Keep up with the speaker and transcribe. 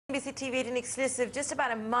CNBC-TV18 exclusive. Just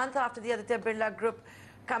about a month after the Aditya Birla Group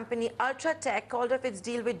company UltraTech called off its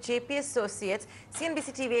deal with JP Associates,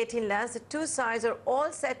 CNBC-TV18 learns the two sides are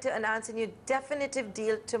all set to announce a new definitive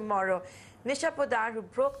deal tomorrow. Nisha Poddar, who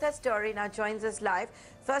broke that story, now joins us live.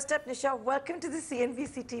 First up, Nisha, welcome to the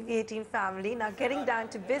CNBC-TV18 family. Now, getting down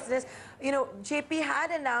to business, you know, JP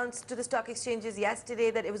had announced to the stock exchanges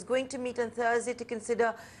yesterday that it was going to meet on Thursday to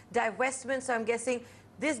consider divestment, so I'm guessing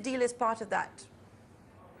this deal is part of that.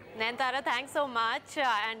 Nayantara, thanks so much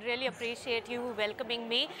and really appreciate you welcoming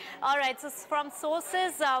me. All right, so from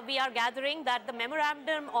sources, we are gathering that the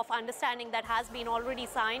memorandum of understanding that has been already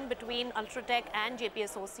signed between UltraTech and JP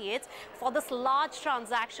Associates for this large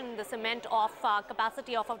transaction, the cement of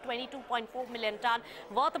capacity of 22.4 million ton,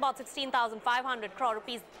 worth about 16,500 crore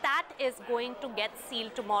rupees, that is going to get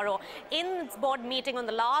sealed tomorrow. In its board meeting on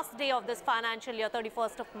the last day of this financial year,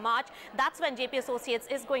 31st of March, that's when JP Associates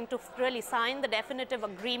is going to really sign the definitive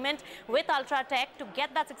agreement with UltraTech to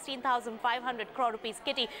get that 16,500 crore rupees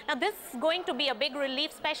kitty. Now, this is going to be a big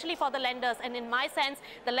relief, especially for the lenders. And in my sense,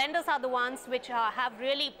 the lenders are the ones which have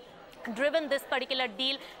really driven this particular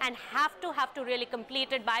deal and have to really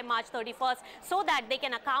complete it by March 31st so that they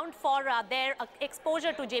can account for their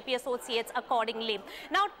exposure to JP Associates accordingly.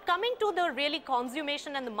 Now, coming to the really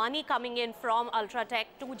consummation and the money coming in from UltraTech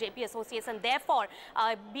to JP Associates and therefore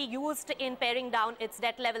be used in paring down its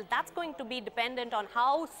debt level, that's going to be dependent on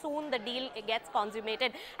how soon the deal gets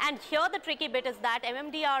consummated. And here the tricky bit is that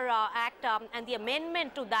MMDR Act and the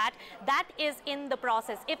amendment to that is in the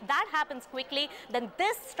process. If that happens quickly, then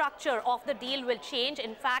this structure of the deal will change.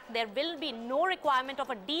 In fact, there will be no requirement of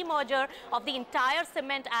a demerger of the entire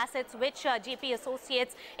cement assets which JP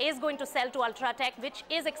Associates is going to sell to UltraTech, which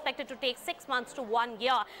is expected to take 6 months to 1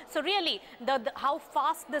 year. So really, how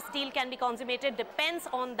fast this deal can be consummated depends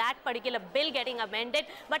on that particular bill getting amended.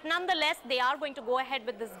 But nonetheless, they are going to go ahead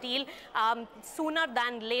with this deal sooner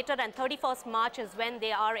than later, and 31st March is when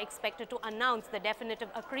they are expected to announce the definitive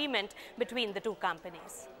agreement between the two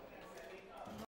companies.